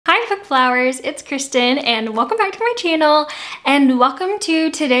bookflowers, it's Kristen and welcome back to my channel and welcome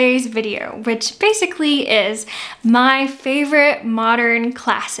to today's video, which basically is my favorite modern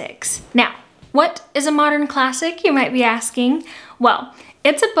classics. Now, what is a modern classic, you might be asking? Well,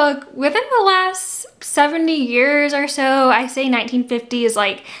 it's a book within the last 70 years or so. I say 1950 is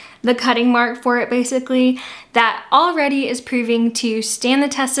like the cutting mark for it basically, that already is proving to stand the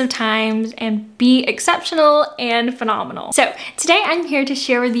test of time and be exceptional and phenomenal. So today I'm here to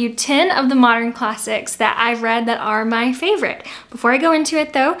share with you 10 of the modern classics that I've read that are my favorite. Before I go into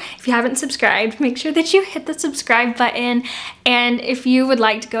it though, if you haven't subscribed, make sure that you hit the subscribe button, and if you would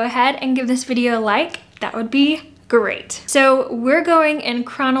like to go ahead and give this video a like, that would be great. So we're going in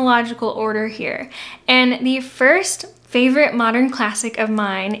chronological order here, and the first favorite modern classic of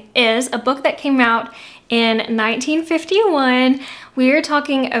mine is a book that came out in 1951. We are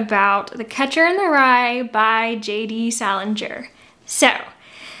talking about The Catcher in the Rye by J.D. Salinger. So,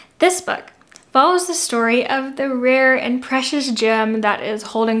 this book follows the story of the rare and precious gem that is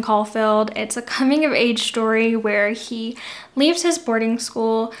Holden Caulfield. It's a coming-of-age story where he leaves his boarding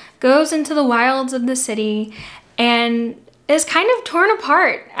school, goes into the wilds of the city, and is kind of torn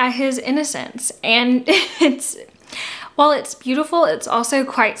apart at his innocence. And while it's beautiful, it's also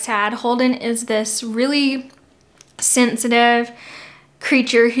quite sad. Holden is this really sensitive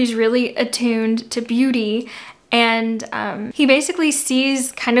creature who's really attuned to beauty, and he basically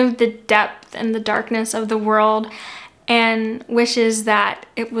sees kind of the depth and the darkness of the world and wishes that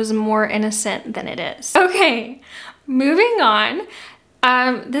it was more innocent than it is. Okay, moving on.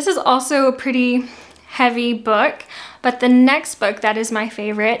 This is also a pretty heavy book, but the next book that is my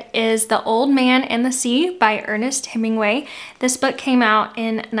favorite is The Old Man and the Sea by Ernest Hemingway. This book came out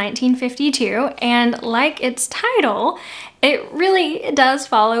in 1952, and like its title, it really does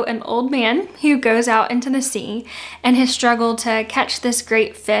follow an old man who goes out into the sea and his struggle to catch this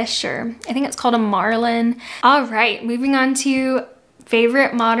great fish, or I think it's called a marlin. All right, moving on to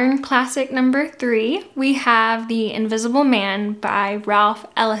favorite modern classic number 3, we have The Invisible Man by Ralph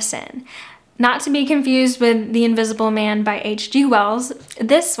Ellison. Not to be confused with The Invisible Man by H.G. Wells.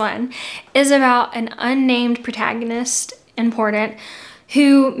 This one is about an unnamed protagonist, important,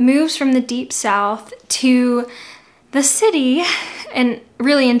 who moves from the deep south to the city and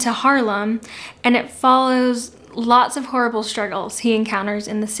really into Harlem, and it follows lots of horrible struggles he encounters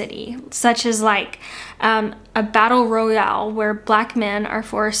in the city, such as like a battle royale where black men are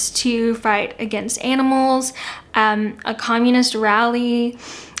forced to fight against animals, a communist rally,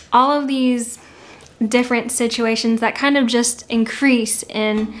 all of these different situations that kind of just increase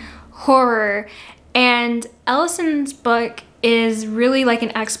in horror. And Ellison's book is really like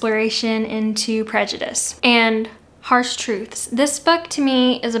an exploration into prejudice and harsh truths. This book to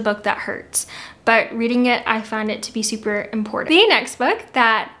me is a book that hurts, but reading it, I find it to be super important. The next book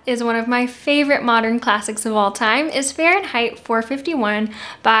that is one of my favorite modern classics of all time is Fahrenheit 451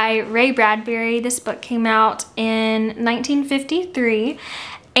 by Ray Bradbury. This book came out in 1953.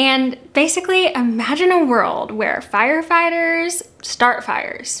 And basically, imagine a world where firefighters start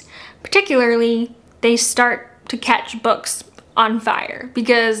fires. Particularly, they start to catch books on fire,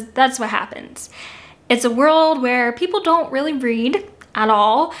 because that's what happens. It's a world where people don't really read at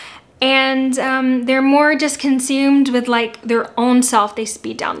all, and they're more just consumed with like their own self. They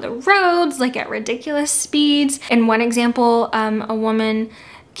speed down the roads like at ridiculous speeds. In one example, a woman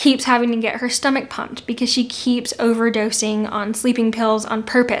keeps having to get her stomach pumped because she keeps overdosing on sleeping pills on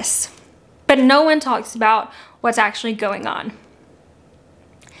purpose. But no one talks about what's actually going on.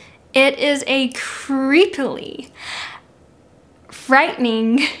 It is a creepily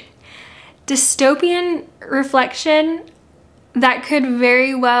frightening dystopian reflection that could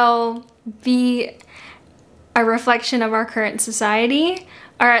very well be a reflection of our current society,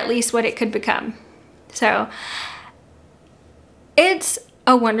 or at least what it could become. So it's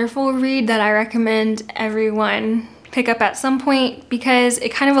a wonderful read that I recommend everyone pick up at some point, because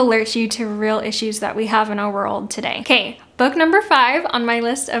it kind of alerts you to real issues that we have in our world today. Okay, book number 5 on my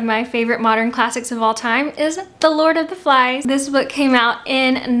list of my favorite modern classics of all time is The Lord of the Flies. This book came out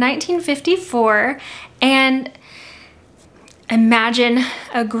in 1954, and imagine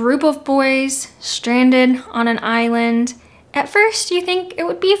a group of boys stranded on an island. At first you think it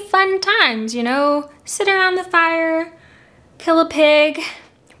would be fun times, you know, sit around the fire, kill a pig,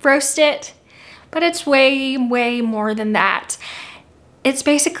 roast it, but it's way, way more than that. It's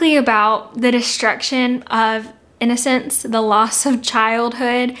basically about the destruction of innocence, the loss of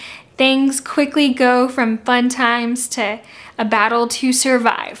childhood. Things quickly go from fun times to a battle to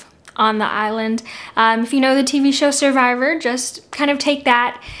survive on the island. If you know the TV show Survivor, just kind of take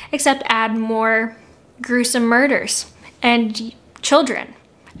that, except add more gruesome murders and children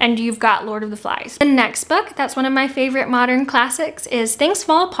and you've got Lord of the Flies. The next book, that's one of my favorite modern classics, is Things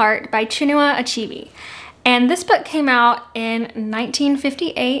Fall Apart by Chinua Achebe. And this book came out in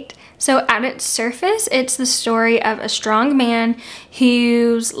 1958. So at its surface, it's the story of a strong man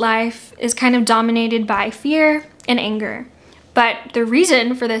whose life is kind of dominated by fear and anger. But the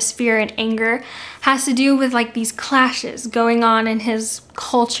reason for this fear and anger has to do with like these clashes going on in his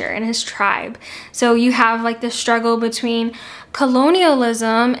culture and his tribe. So you have like the struggle between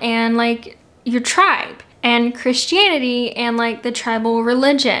colonialism and like your tribe, and Christianity and like the tribal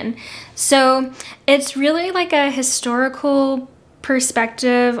religion. So it's really like a historical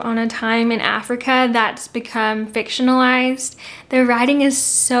perspective on a time in Africa that's become fictionalized. The writing is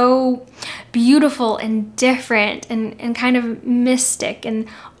so beautiful and different and kind of mystic and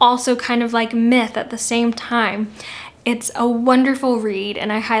also kind of like myth at the same time. It's a wonderful read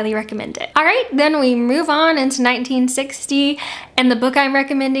and I highly recommend it. All right, then we move on into 1960, and the book I'm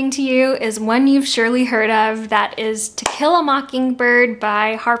recommending to you is one you've surely heard of. That is To Kill a Mockingbird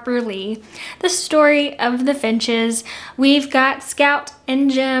by Harper Lee. The story of the Finches. We've got Scout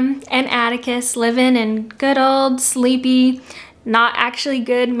and Jim and Atticus living in good old sleepy, not actually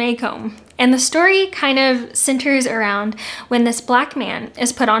good Maycomb. And the story kind of centers around when this black man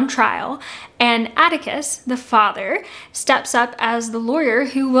is put on trial, and Atticus, the father, steps up as the lawyer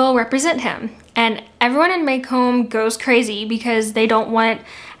who will represent him. And everyone in Maycomb goes crazy because they don't want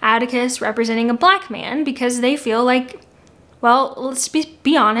Atticus representing a black man, because they feel like, well, let's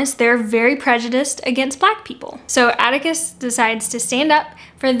be honest, they're very prejudiced against black people. So Atticus decides to stand up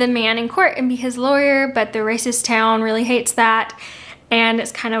for the man in court and be his lawyer, but the racist town really hates that. And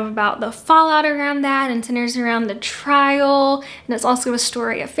it's kind of about the fallout around that and centers around the trial. And it's also a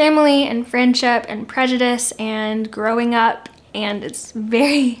story of family and friendship and prejudice and growing up. And it's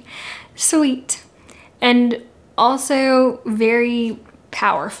very sweet and also very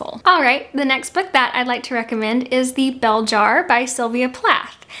powerful. All right, the next book that I'd like to recommend is The Bell Jar by Sylvia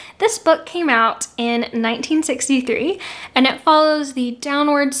Plath. This book came out in 1963, and it follows the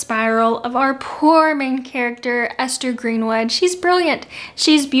downward spiral of our poor main character, Esther Greenwood. She's brilliant,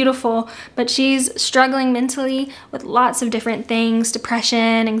 she's beautiful, but she's struggling mentally with lots of different things,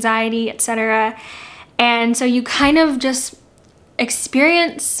 depression, anxiety, etc. And so you kind of just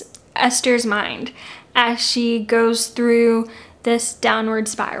experience Esther's mind as she goes through this downward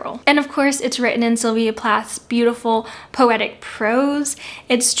spiral. And of course, it's written in Sylvia Plath's beautiful poetic prose.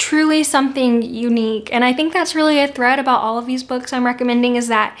 It's truly something unique. And I think that's really a thread about all of these books I'm recommending, is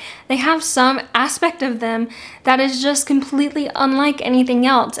that they have some aspect of them that is just completely unlike anything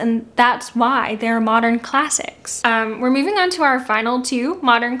else. And that's why they're modern classics. We're moving on to our final two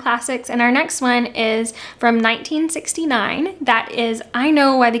modern classics. And our next one is from 1969. That is I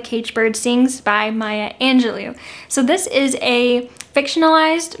Know Why the Caged Bird Sings by Maya Angelou. So this is a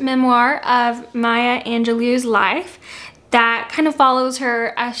fictionalized memoir of Maya Angelou's life that kind of follows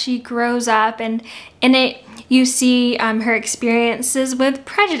her as she grows up, and in it you see her experiences with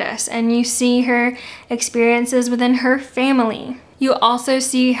prejudice, and you see her experiences within her family. You also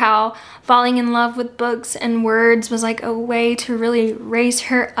see how falling in love with books and words was like a way to really raise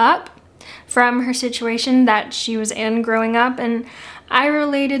her up from her situation that she was in growing up. And I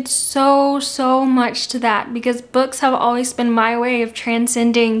related so much to that, because books have always been my way of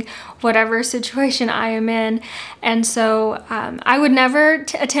transcending whatever situation I am in. And so I would never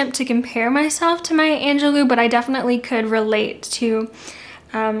attempt to compare myself to Maya Angelou, but I definitely could relate to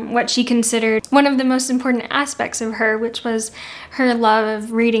what she considered one of the most important aspects of her, which was her love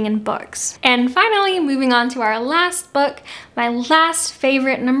of reading and books. And finally, moving on to our last book, my last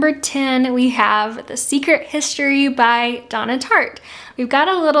favorite, number 10, we have The Secret History by Donna Tartt. We've got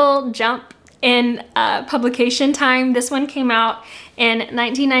a little jump in publication time. This one came out in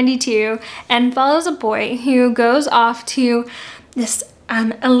 1992 and follows a boy who goes off to this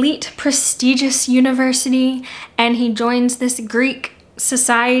elite, prestigious university, and he joins this Greek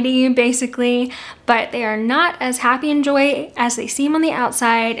society basically, but they are not as happy and joy as they seem on the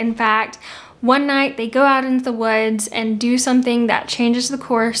outside. In fact, one night they go out into the woods and do something that changes the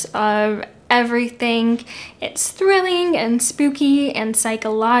course of everything. It's thrilling and spooky and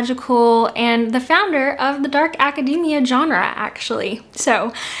psychological, and the founder of the dark academia genre, actually.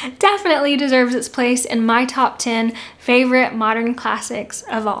 So definitely deserves its place in my top 10 favorite modern classics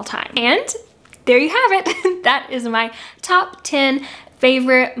of all time. And there you have it. That is my top 10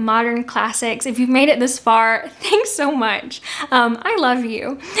 favorite modern classics. If you've made it this far, thanks so much. I love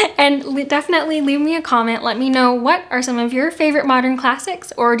you. And definitely leave me a comment. Let me know, what are some of your favorite modern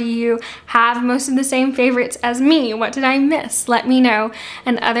classics, or do you have most of the same favorites as me? What did I miss? Let me know.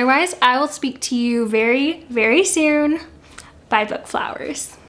 And otherwise, I will speak to you very, very soon. Bye, bookflowers.